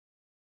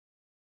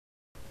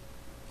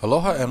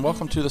Aloha and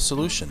welcome to The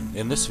Solution.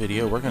 In this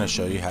video we're going to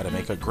show you how to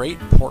make a great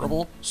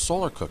portable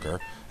solar cooker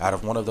out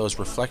of one of those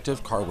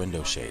reflective car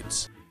window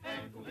shades.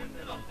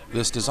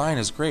 This design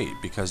is great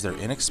because they're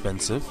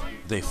inexpensive,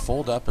 they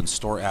fold up and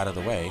store out of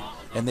the way,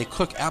 and they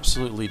cook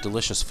absolutely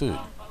delicious food.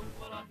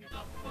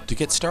 To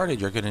get started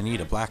you're going to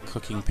need a black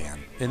cooking pan.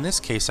 In this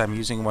case I'm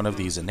using one of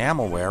these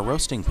enamelware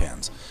roasting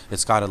pans.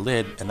 It's got a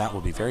lid and that will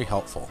be very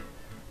helpful.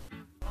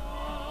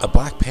 A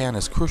black pan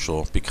is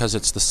crucial because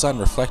it's the sun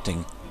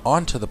reflecting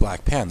onto the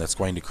black pan that's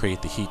going to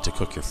create the heat to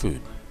cook your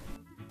food.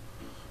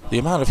 The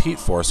amount of heat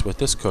force with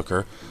this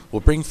cooker will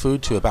bring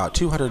food to about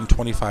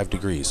 225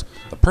 degrees,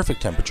 a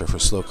perfect temperature for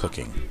slow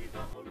cooking.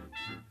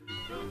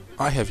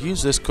 I have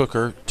used this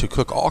cooker to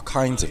cook all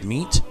kinds of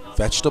meat,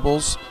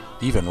 vegetables,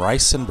 even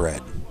rice and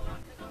bread.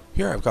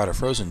 Here I've got a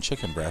frozen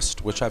chicken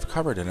breast which I've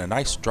covered in a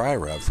nice dry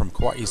rub from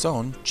Kauai's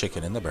own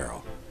Chicken in the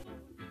Barrel.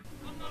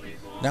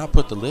 Now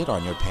put the lid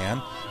on your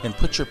pan and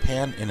put your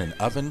pan in an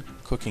oven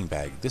cooking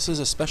bag. This is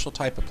a special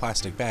type of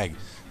plastic bag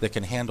that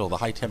can handle the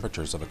high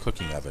temperatures of a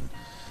cooking oven.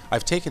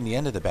 I've taken the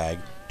end of the bag,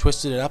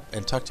 twisted it up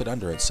and tucked it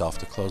under itself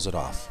to close it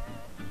off.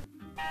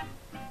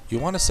 You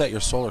want to set your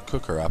solar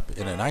cooker up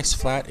in a nice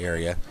flat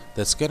area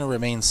that's going to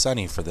remain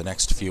sunny for the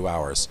next few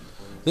hours.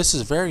 This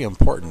is very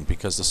important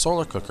because the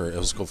solar cooker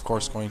is of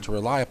course going to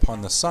rely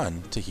upon the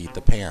sun to heat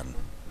the pan.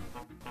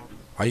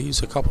 I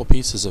use a couple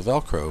pieces of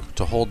Velcro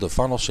to hold the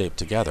funnel shape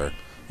together.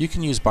 You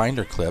can use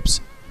binder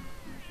clips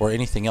or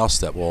anything else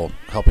that will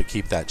help it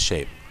keep that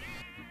shape.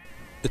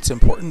 It's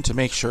important to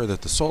make sure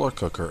that the solar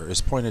cooker is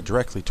pointed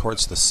directly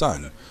towards the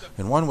sun,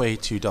 and one way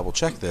to double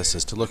check this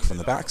is to look from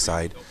the back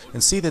side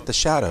and see that the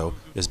shadow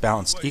is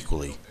balanced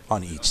equally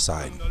on each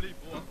side.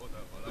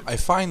 I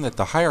find that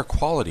the higher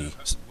quality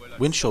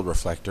windshield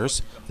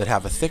reflectors that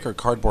have a thicker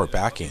cardboard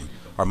backing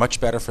are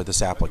much better for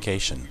this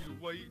application.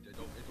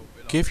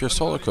 Give your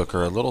solar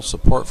cooker a little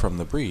support from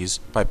the breeze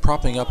by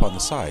propping up on the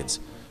sides.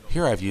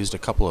 Here I've used a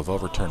couple of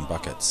overturned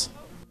buckets.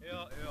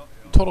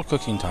 Total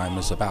cooking time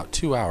is about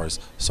 2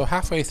 hours, so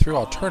halfway through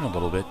I'll turn a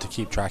little bit to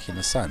keep tracking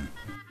the sun.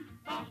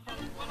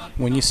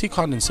 When you see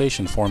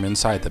condensation form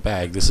inside the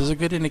bag, this is a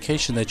good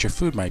indication that your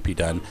food might be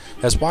done,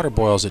 as water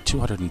boils at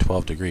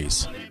 212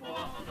 degrees.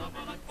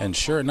 And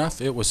sure enough,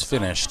 it was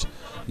finished.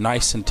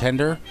 Nice and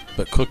tender,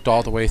 but cooked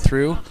all the way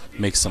through,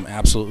 makes some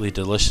absolutely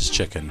delicious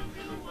chicken.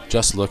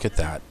 Just look at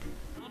that.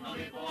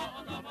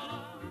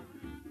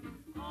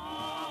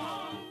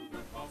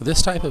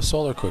 This type of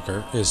solar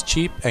cooker is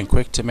cheap and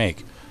quick to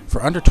make.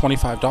 For under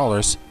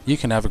 $25, you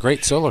can have a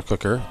great solar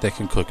cooker that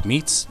can cook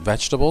meats,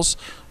 vegetables,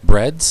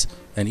 breads,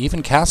 and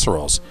even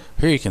casseroles.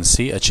 Here you can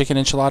see a chicken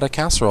enchilada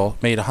casserole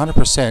made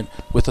 100%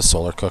 with a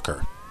solar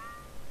cooker.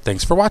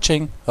 Thanks for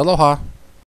watching. Aloha!